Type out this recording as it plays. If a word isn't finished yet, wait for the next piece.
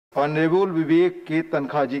Honorable Vivek K.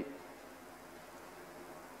 Tankha ji.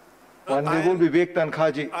 Honorable Vivek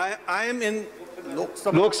Tankha ji. I am in Lok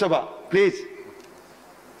Sabha. Lok Sabha, please.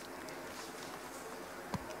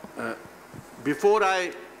 Before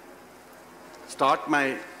I start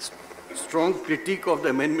my strong critique of the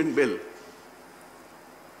amendment bill,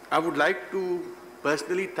 I would like to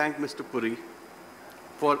personally thank Mr. Puri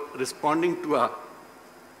for responding to our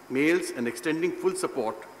mails and extending full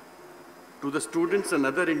support to the students and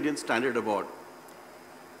other Indian Standard Award.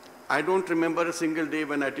 I don't remember a single day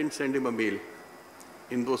when I didn't send him a mail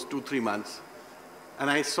in those 2-3 months. And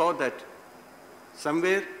I saw that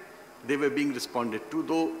somewhere they were being responded to,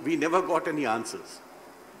 though we never got any answers.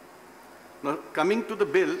 Now, coming to the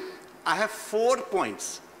bill, I have 4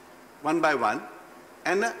 points, one by one,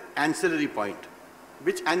 and an ancillary point,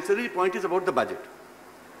 which ancillary point is about the budget.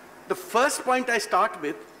 The first point I start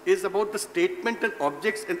with is about the statement and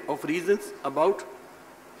objects and of reasons about,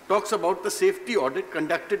 talks about the safety audit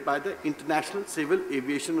conducted by the International Civil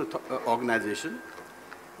Aviation Organization,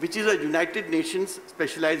 which is a United Nations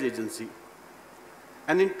specialized agency.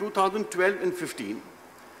 And in 2012 and 15,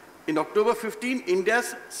 in October 15,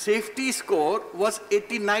 India's safety score was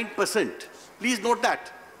 89%. Please note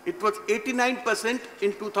that. It was 89%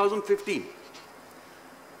 in 2015.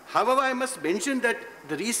 However, I must mention that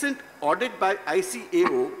the recent audit by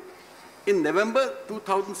ICAO in November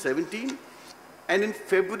 2017 and in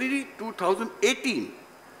February 2018,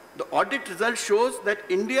 the audit result shows that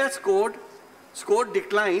India's score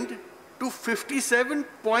declined to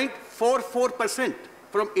 57.44%.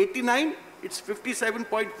 From 89, it's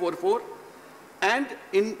 57.44, and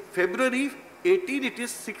in February 18, it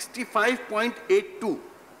is 65.82.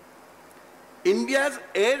 India's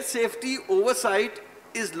air safety oversight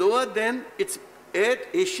is lower than its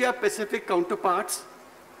Asia-Pacific counterparts,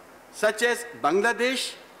 such as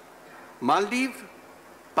Bangladesh, Maldives,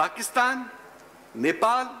 Pakistan,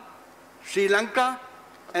 Nepal, Sri Lanka,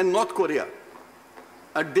 and North Korea.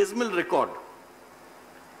 A dismal record.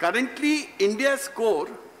 Currently, India's score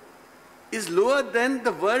is lower than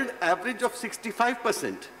the world average of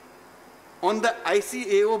 65% on the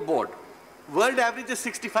ICAO board. World average is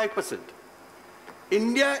 65%.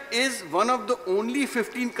 India is one of the only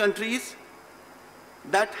 15 countries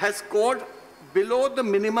that has scored below the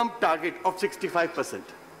minimum target of 65%.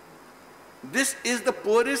 This is the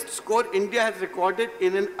poorest score India has recorded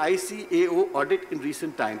in an ICAO audit in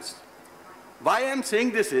recent times. Why I am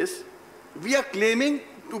saying this is, we are claiming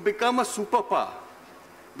to become a superpower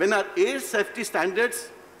when our air safety standards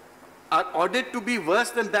are ordered to be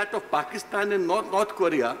worse than that of Pakistan and North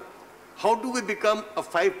Korea. How do we become a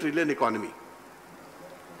 5 trillion economy?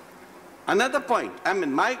 Another point,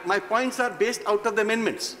 my points are based out of the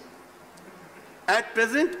amendments. At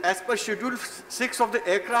present, as per Schedule 6 of the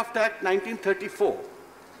Aircraft Act 1934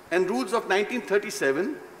 and rules of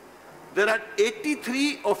 1937, there are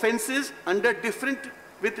 83 offenses with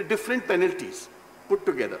different penalties put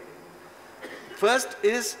together. First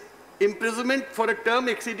is imprisonment for a term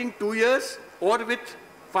exceeding 2 years or with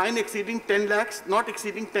fine exceeding 10 lakhs, not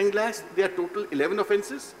exceeding 10 lakhs, there are total 11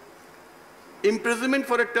 offenses. Imprisonment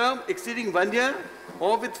for a term exceeding 1 year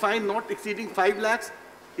or with fine not exceeding 5 lakhs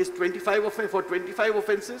is 25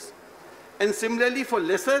 offenses. And similarly for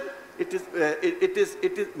lesser, it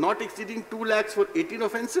is not exceeding 2 lakhs for 18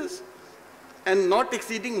 offenses and not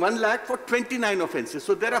exceeding 1 lakh for 29 offenses.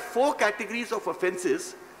 So there are 4 categories of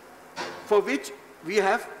offenses for which we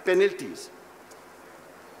have penalties.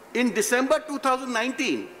 In December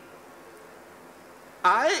 2019,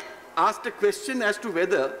 I asked a question as to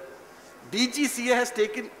whether DGCA has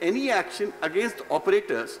taken any action against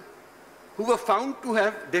operators who were found to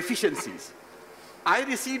have deficiencies. I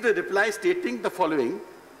received a reply stating the following.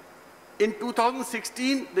 In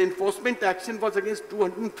 2016, the enforcement action was against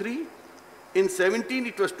 203. In 17,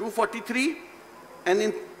 it was 243. And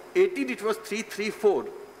in 18, it was 334.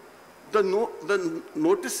 The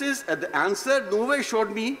notices and the answer nowhere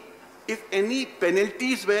showed me if any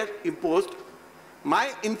penalties were imposed.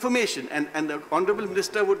 My information, and the Honorable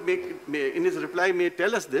Minister would in his reply may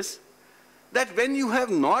tell us this, that when you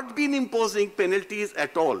have not been imposing penalties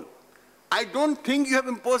at all, I don't think you have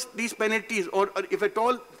imposed these penalties, or if at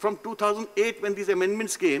all from 2008 when these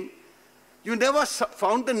amendments came, you never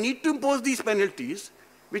found the need to impose these penalties,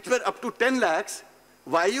 which were up to 10 lakhs.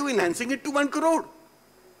 Why are you enhancing it to 1 crore?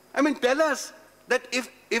 I mean, tell us that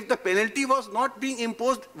if the penalty was not being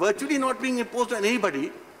imposed, virtually not being imposed on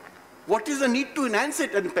anybody, what is the need to enhance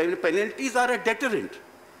it? And penalties are a deterrent.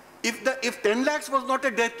 If 10 lakhs was not a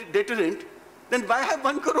deterrent, then why have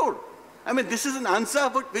 1 crore? I mean, this is an answer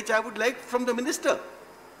which I would like from the minister.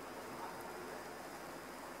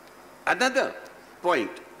 Another point,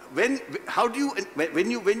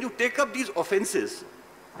 when you take up these offenses,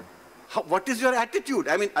 what is your attitude?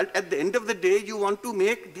 I mean, at the end of the day, you want to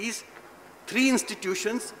make these three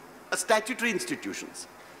institutions statutory institutions.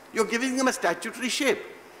 You're giving them a statutory shape.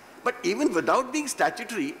 But even without being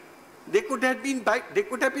statutory, they could have been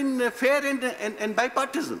fair and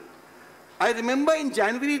bipartisan. I remember in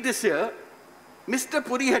January this year, Mr.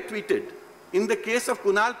 Puri had tweeted, in the case of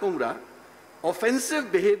Kunal Kumra,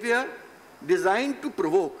 offensive behavior designed to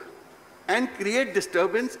provoke and create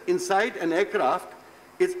disturbance inside an aircraft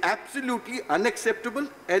is absolutely unacceptable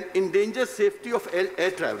and endangers safety of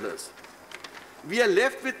air travelers. We are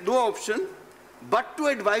left with no option but to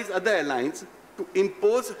advise other airlines to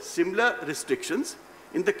impose similar restrictions.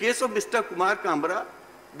 In the case of Mr. Kumar Kamra,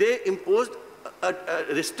 they imposed a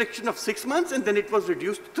restriction of 6 months and then it was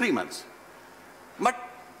reduced to 3 months. But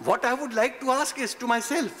what I would like to ask is to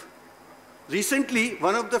myself, recently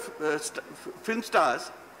one of the film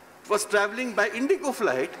stars was traveling by Indigo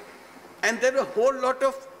flight and there were a whole lot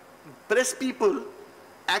of press people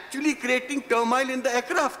actually creating turmoil in the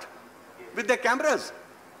aircraft with their cameras.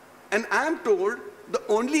 And I am told the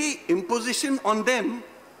only imposition on them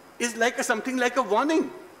is like something like a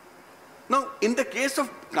warning. Now, in the case of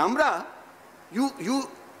Kamra, you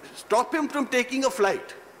stop him from taking a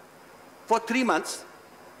flight for 3 months,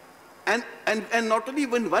 and not only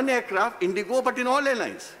in one aircraft, Indigo, but in all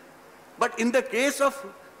airlines. But in the case of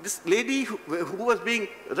this lady who was being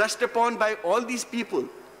rushed upon by all these people,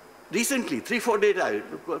 recently, 3-4 days,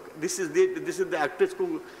 this is the actress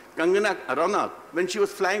Kangana Ranaut, when she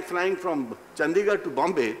was flying from Chandigarh to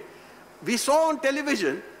Bombay, we saw on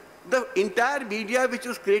television the entire media which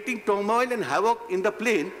was creating turmoil and havoc in the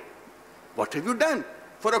plane. What have you done?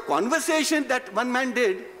 For a conversation that one man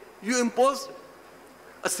did, you imposed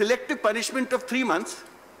a selective punishment of 3 months,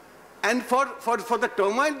 and for the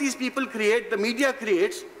turmoil these people create, the media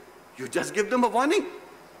creates, you just give them a warning.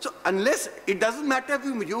 So unless, it doesn't matter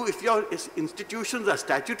if your institutions are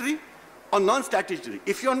statutory or non-statutory.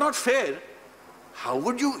 If you're not fair, how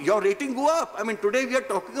would your rating go up? I mean, today we are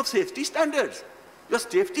talking of safety standards. Your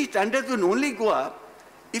safety standards will only go up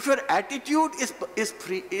if your attitude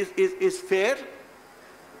is fair.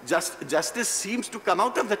 Justice seems to come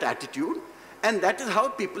out of that attitude, and that is how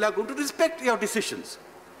people are going to respect your decisions.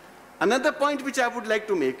 Another point which I would like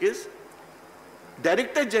to make is,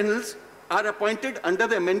 Director Generals are appointed under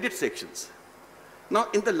the amended sections. Now,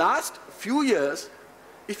 in the last few years,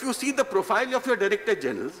 if you see the profile of your Director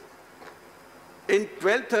Generals, in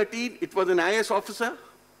 12-13, it was an IAS officer.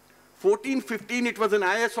 14-15, it was an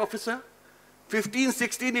IAS officer.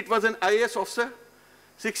 15-16, it was an IAS officer.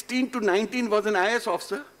 16-19 was an IAS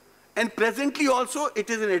officer. And presently also, it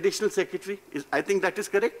is an additional secretary. I think that is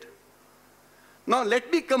correct. Now,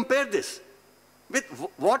 let me compare this with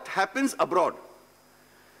what happens abroad.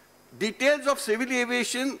 Details of civil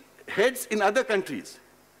aviation heads in other countries.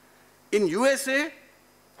 In USA,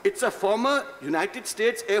 it's a former United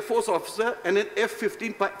States Air Force officer and an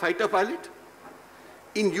F-15 fighter pilot.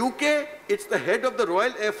 In UK, it's the head of the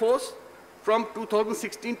Royal Air Force from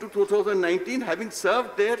 2016 to 2019, having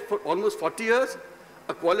served there for almost 40 years,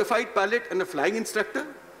 a qualified pilot and a flying instructor.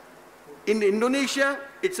 In Indonesia,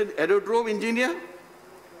 it's an aerodrome engineer.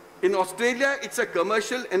 In Australia, it's a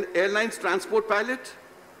commercial and airlines transport pilot.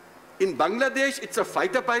 In Bangladesh, it's a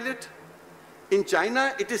fighter pilot. In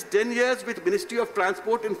China, it is 10 years with Ministry of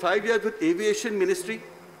Transport and 5 years with Aviation Ministry.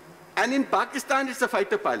 And in Pakistan, it's a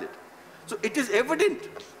fighter pilot. So it is evident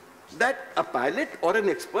that a pilot or an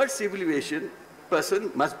expert civil aviation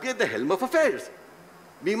person must be at the helm of affairs.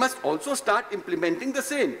 We must also start implementing the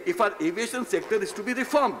same if our aviation sector is to be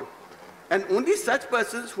reformed. And only such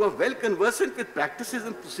persons who are well conversant with practices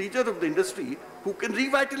and procedures of the industry who can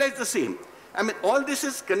revitalize the same. I mean, all this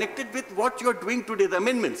is connected with what you're doing today, the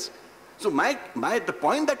amendments. So the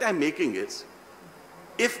point that I'm making is,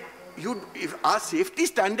 if our safety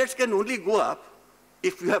standards can only go up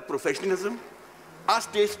if you have professionalism, our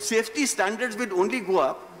safety standards will only go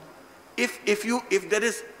up if there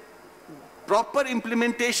is proper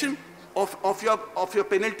implementation of your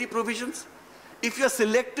penalty provisions. If you're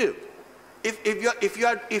selective, if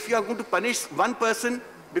you are going to punish one person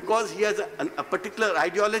because he has a particular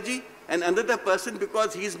ideology and another person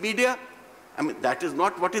because he is media, I mean, that is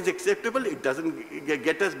not what is acceptable. It doesn't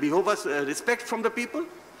get us, behove us respect from the people.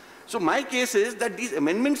 So my case is that these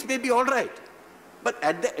amendments may be all right, but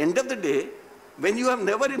at the end of the day, when you have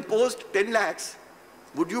never imposed 10 lakhs,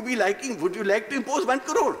 would you like to impose 1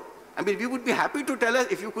 crore? I mean, we would be happy to tell us,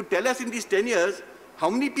 if you could tell us in these 10 years, how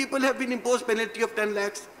many people have been imposed penalty of 10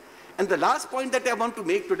 lakhs? And the last point that I want to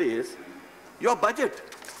make today is, your budget.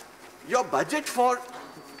 Your budget for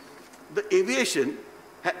the aviation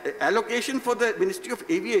allocation for the Ministry of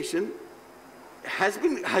Aviation has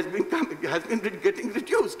been getting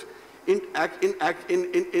reduced. In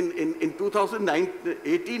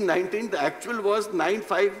 2018-19, the actual was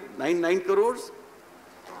 9599 crores.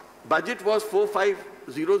 Budget was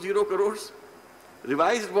 4500 crores.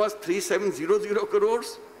 Revised was 3700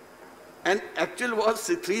 crores. And actual was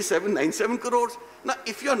 3797 crores. Now,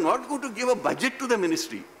 if you are not going to give a budget to the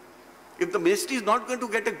ministry, if the ministry is not going to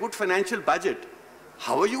get a good financial budget,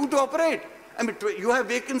 how are you going to operate? I mean, you have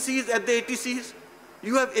vacancies at the ATCs.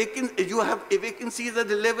 You have vacancies at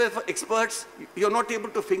the level of experts. You're not able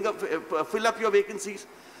to fill up your vacancies.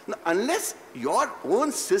 Now, unless your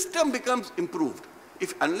own system becomes improved,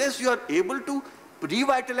 unless you are able to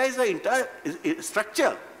revitalize the entire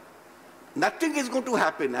structure, nothing is going to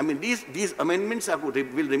happen. I mean, these amendments will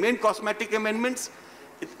remain cosmetic amendments.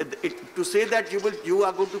 To say that you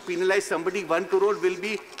are going to penalize somebody 1 crore will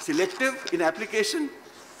be selective in application.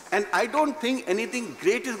 And I don't think anything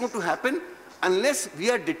great is going to happen unless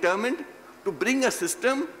we are determined to bring a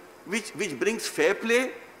system which brings fair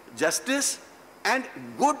play, justice, and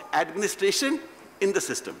good administration in the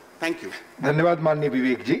system. Thank you. धन्यवाद माननीय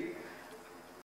विवेक जी.